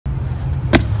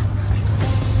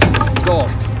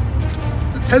golf,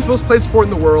 the 10th most played sport in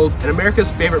the world and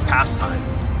America's favorite pastime,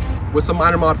 with some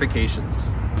minor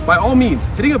modifications. By all means,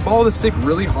 hitting a ball with a stick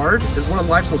really hard is one of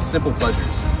life's most simple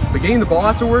pleasures, but getting the ball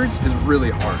afterwards is really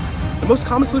hard. The most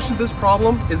common solution to this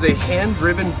problem is a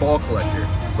hand-driven ball collector,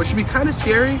 which can be kind of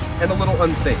scary and a little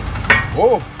unsafe.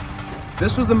 Whoa!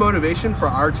 This was the motivation for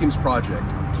our team's project,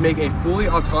 to make a fully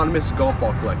autonomous golf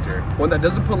ball collector, one that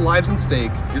doesn't put lives at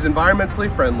stake, is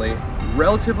environmentally friendly,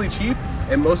 relatively cheap,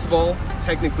 and most of all,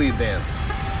 technically advanced.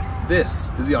 This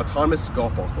is the autonomous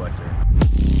golf ball collector.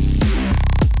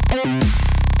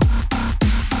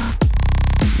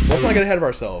 Let's not get ahead of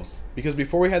ourselves, because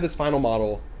before we had this final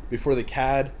model, before the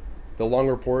CAD, the long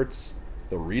reports,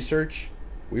 the research,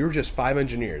 we were just 5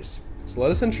 engineers. So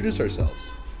let us introduce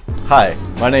ourselves. Hi,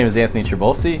 my name is Anthony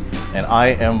Tribolsi, and I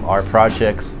am our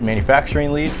project's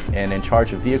manufacturing lead and in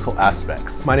charge of vehicle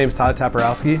aspects. My name is Todd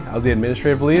Taparowski. I was the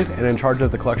administrative lead and in charge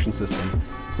of the collection system.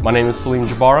 My name is Salim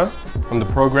Jabara. I'm the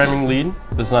programming lead,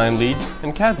 design lead,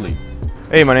 and CAD lead.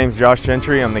 Hey, my name is Josh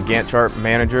Gentry. I'm the Gantt chart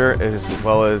manager as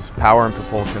well as power and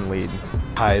propulsion lead.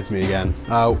 Hi, it's me again.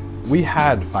 We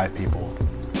had 5 people.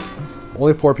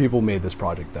 Only 4 people made this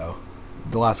project though.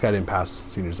 The last guy didn't pass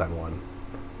Senior Design 1.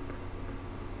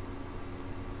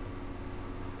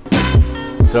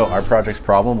 So our project's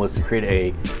problem was to create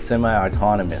a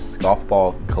semi-autonomous golf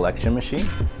ball collection machine,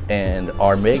 and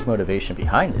our main motivation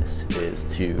behind this is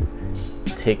to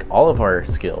take all of our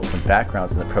skills and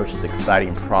backgrounds and approach this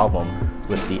exciting problem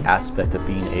with the aspect of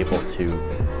being able to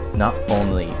not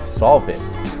only solve it,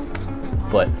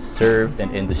 but serve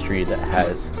an industry that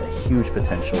has a huge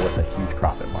potential with a huge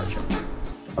profit margin.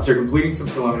 After completing some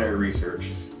preliminary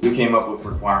research, we came up with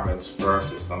requirements for our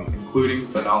system, including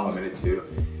but not limited to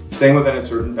staying within a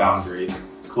certain boundary,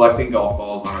 collecting golf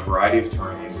balls on a variety of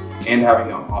terrain, and having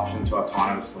the option to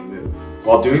autonomously move.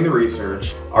 While doing the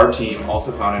research, our team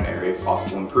also found an area of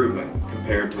possible improvement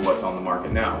compared to what's on the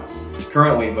market now.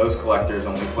 Currently, most collectors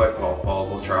only collect golf balls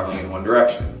while traveling in one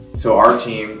direction. So our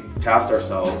team tasked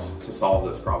ourselves to solve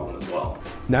this problem as well.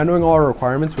 Now knowing all our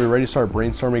requirements, we were ready to start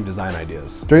brainstorming design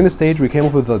ideas. During this stage, we came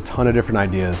up with a ton of different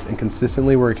ideas and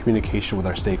consistently were in communication with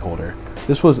our stakeholder.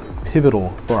 This was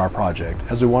pivotal for our project,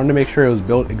 as we wanted to make sure it was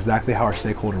built exactly how our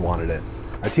stakeholder wanted it.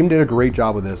 Our team did a great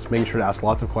job with this, making sure to ask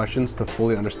lots of questions to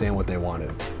fully understand what they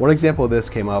wanted. One example of this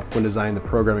came up when designing the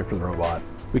programming for the robot.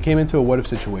 We came into a what-if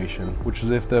situation, which is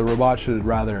if the robot should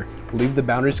rather leave the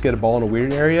boundaries to get a ball in a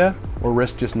weird area or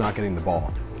risk just not getting the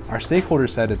ball. Our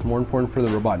stakeholders said it's more important for the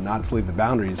robot not to leave the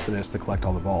boundaries than it is to collect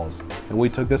all the balls, and we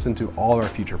took this into all of our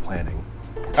future planning.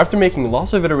 After making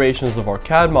lots of iterations of our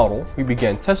CAD model, we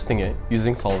began testing it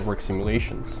using SOLIDWORKS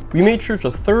simulations. We made sure to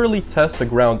thoroughly test the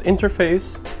ground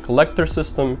interface, collector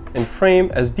system, and frame,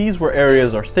 as these were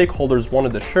areas our stakeholders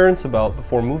wanted assurance about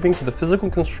before moving to the physical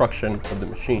construction of the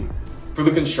machine. For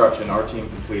the construction, our team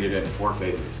completed it in 4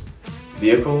 phases: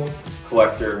 vehicle,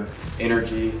 collector,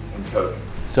 energy, and coding.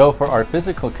 So for our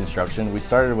physical construction, we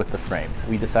started with the frame.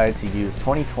 We decided to use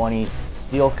 2020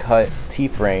 steel cut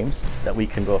T-frames that we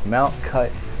can both mount,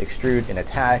 cut, extrude, and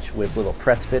attach with little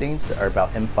press fittings that are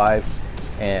about M5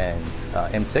 and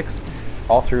M6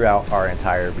 all throughout our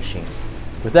entire machine.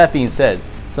 With that being said,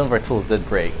 some of our tools did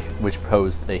break, which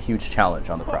posed a huge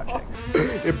challenge on the project.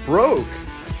 It broke!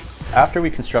 After we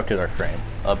constructed our frame,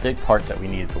 a big part that we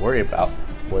needed to worry about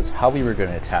was how we were going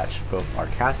to attach both our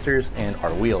casters and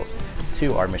our wheels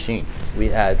to our machine. We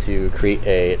had to create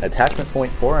an attachment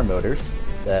point for our motors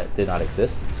that did not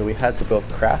exist, so we had to both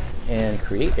craft and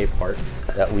create a part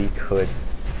that we could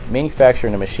manufacture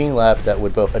in a machine lab that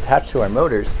would both attach to our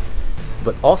motors,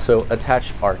 but also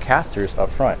attach our casters up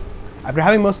front. After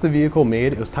having most of the vehicle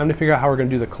made, it was time to figure out how we're going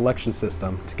to do the collection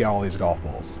system to get all these golf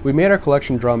balls. We made our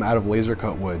collection drum out of laser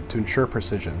cut wood to ensure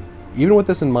precision. Even with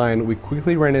this in mind, we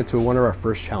quickly ran into one of our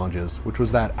first challenges, which was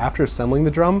that after assembling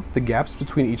the drum, the gaps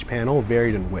between each panel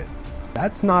varied in width.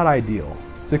 That's not ideal.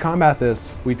 To combat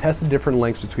this, we tested different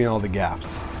lengths between all the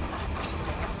gaps.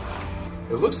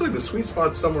 It looks like the sweet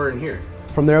spot's somewhere in here.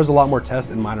 From there was a lot more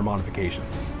tests and minor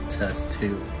modifications. Test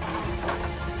 2.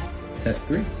 Test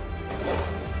 3.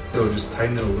 So just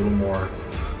tighten it a little more.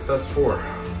 Test 4.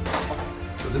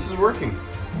 So this is working.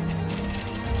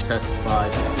 Test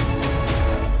 5.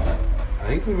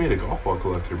 I think we made a golf ball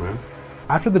collector, man.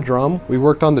 After the drum, we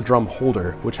worked on the drum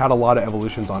holder, which had a lot of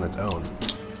evolutions on its own.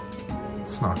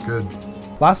 It's not good.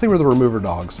 Lastly were the remover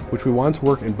dogs, which we wanted to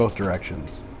work in both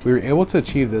directions. We were able to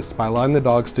achieve this by allowing the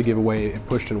dogs to give away if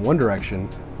pushed in one direction,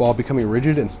 while becoming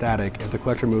rigid and static if the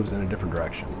collector moves in a different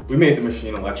direction. We made the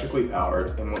machine electrically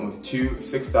powered and went with two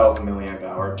 6,000 milliamp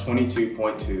hour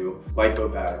 22.2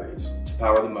 LiPo batteries to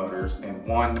power the motors and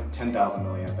one 10,000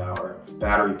 milliamp hour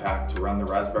battery pack to run the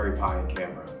Raspberry Pi and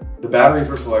camera. The batteries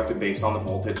were selected based on the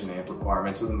voltage and amp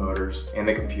requirements of the motors and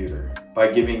the computer.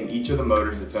 By giving each of the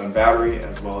motors its own battery,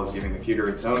 as well as giving the computer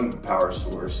its own power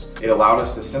source, it allowed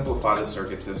us to simplify the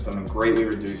circuit system and greatly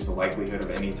reduce the likelihood of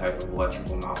any type of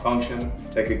electrical malfunction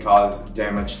that could cause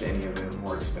damage to any of the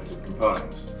more expensive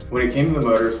components. When it came to the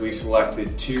motors, we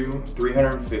selected two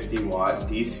 350 watt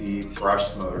DC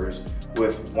brushed motors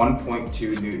with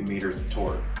 1.2 Newton meters of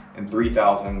torque and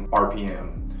 3,000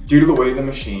 RPM. Due to the weight of the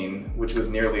machine, which was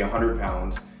nearly 100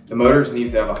 pounds, the motors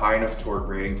needed to have a high enough torque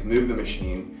rating to move the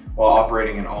machine while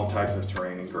operating in all types of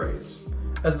terrain and grades.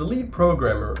 As the lead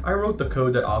programmer, I wrote the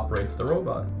code that operates the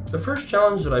robot. The first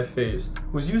challenge that I faced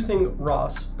was using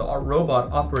ROS, the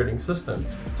robot operating system,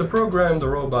 to program the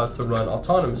robot to run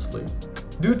autonomously.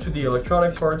 Due to the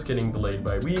electronic parts getting delayed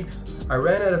by weeks, I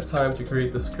ran out of time to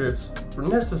create the scripts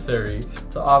necessary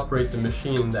to operate the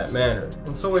machine in that manner,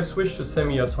 and so I switched to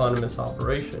semi-autonomous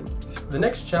operation. The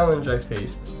next challenge I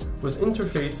faced was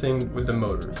interfacing with the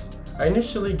motors. I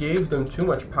initially gave them too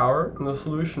much power, and the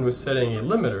solution was setting a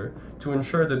limiter to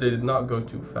ensure that they did not go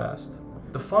too fast.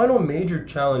 The final major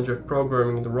challenge of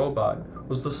programming the robot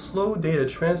was the slow data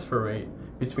transfer rate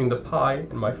between the Pi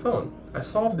and my phone. I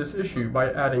solved this issue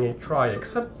by adding a try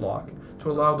except block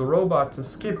to allow the robot to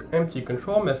skip empty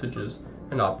control messages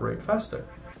and operate faster.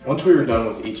 Once we were done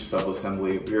with each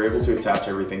sub-assembly, we were able to attach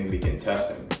everything and begin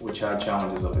testing, which had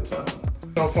challenges of its own.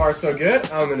 So far so good.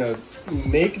 I'm gonna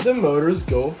make the motors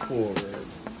go forward.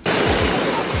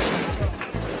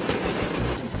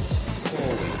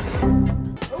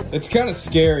 It's kind of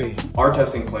scary. Our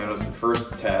testing plan was to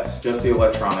first test just the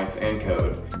electronics and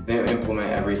code, then implement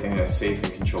everything in a safe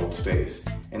and controlled space.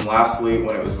 And lastly,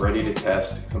 when it was ready to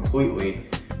test completely,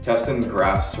 test in the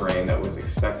grass terrain that was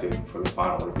expected for the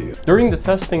final review. During the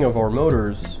testing of our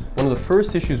motors, one of the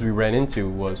first issues we ran into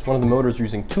was one of the motors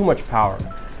using too much power.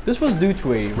 This was due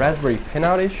to a Raspberry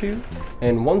pinout issue,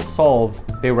 and once solved,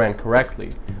 they ran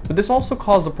correctly. But this also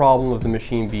caused the problem of the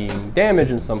machine being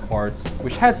damaged in some parts,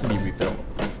 which had to be rebuilt.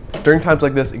 During times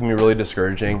like this, it can be really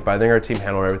discouraging, but I think our team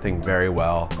handled everything very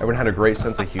well. Everyone had a great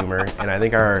sense of humor, and I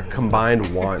think our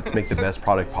combined want to make the best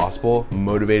product possible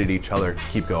motivated each other to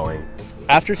keep going.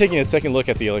 After taking a second look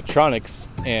at the electronics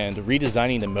and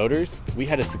redesigning the motors, we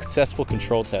had a successful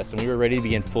control test and we were ready to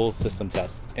begin full system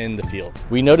tests in the field.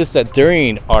 We noticed that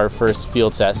during our first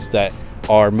field test that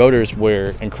our motors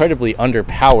were incredibly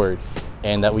underpowered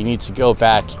and that we need to go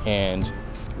back and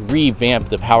revamp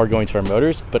the power going to our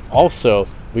motors, but also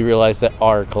we realized that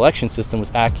our collection system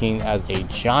was acting as a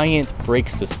giant brake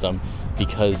system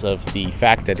because of the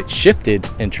fact that it shifted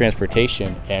in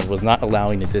transportation and was not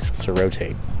allowing the discs to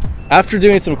rotate. After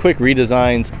doing some quick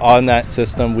redesigns on that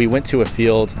system, we went to a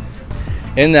field.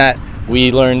 In that,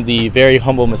 we learned the very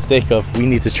humble mistake of we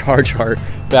need to charge our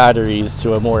batteries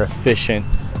to a more efficient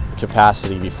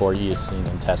capacity before using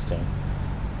and testing.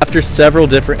 After several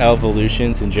different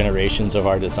evolutions and generations of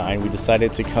our design, we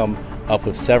decided to come up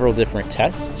with several different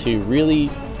tests to really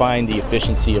find the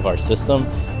efficiency of our system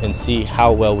and see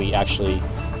how well we actually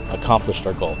accomplished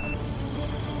our goal.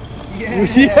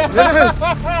 Yes! Yes!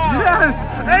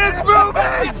 And it's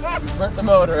moving! Burnt the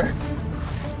motor.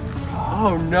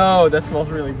 Oh no, that smells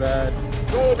really bad.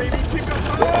 Go, baby, keep going!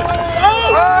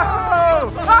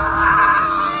 Oh!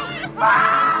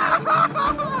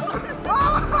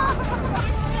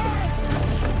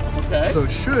 Okay. So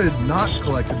it should not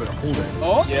collect it, but hold it.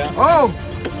 Oh? Yeah. Oh!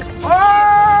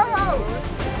 Oh!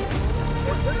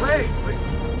 Wait, wait.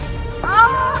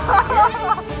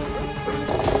 Ah!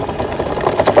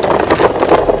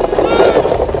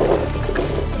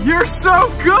 You're so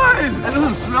good! That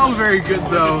doesn't smell very good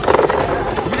though.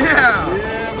 Yeah!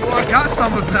 Yeah, boy. I got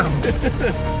some of them.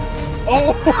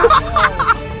 Oh!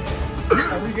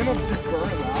 Are we gonna just burn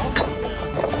them out?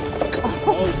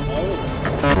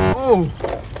 Oh!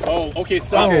 Oh, okay,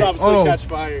 stop, stop, it's gonna catch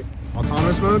fire.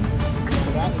 Autonomous mode?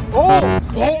 Oh!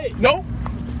 Hey! Nope!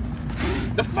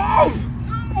 The phone!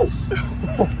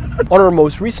 On our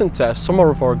most recent test, some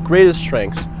of our greatest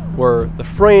strengths were the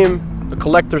frame, the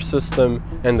collector system,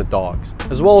 and the dogs,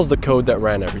 as well as the code that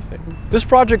ran everything. This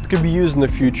project could be used in the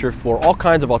future for all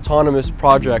kinds of autonomous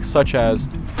projects such as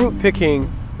fruit picking,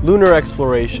 lunar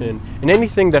exploration, and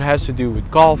anything that has to do with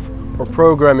golf or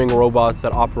programming robots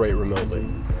that operate remotely.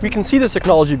 We can see this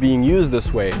technology being used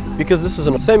this way because this is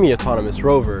a semi-autonomous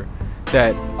rover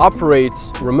that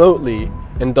operates remotely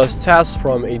and does tasks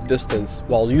from a distance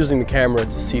while using the camera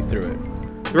to see through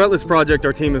it. Throughout this project,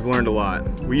 our team has learned a lot.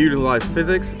 We utilize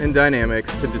physics and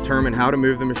dynamics to determine how to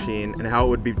move the machine and how it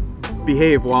would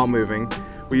behave while moving.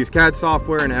 We use CAD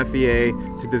software and FEA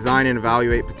to design and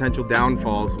evaluate potential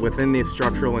downfalls within the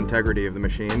structural integrity of the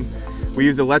machine. We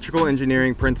used electrical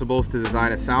engineering principles to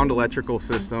design a sound electrical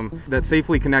system that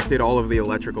safely connected all of the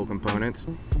electrical components.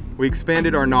 We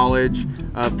expanded our knowledge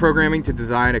of programming to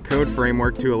design a code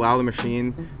framework to allow the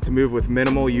machine to move with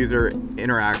minimal user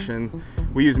interaction.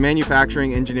 We use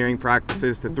manufacturing engineering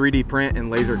practices to 3D print and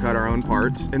laser cut our own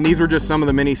parts. And these were just some of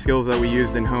the many skills that we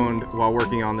used and honed while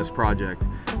working on this project.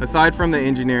 Aside from the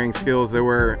engineering skills, there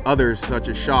were others such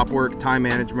as shop work, time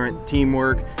management,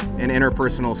 teamwork, and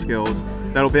interpersonal skills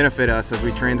that'll benefit us as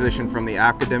we transition from the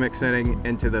academic setting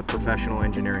into the professional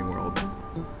engineering world.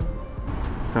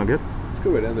 Sound good? It's a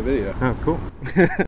good way to end the video. Oh, cool.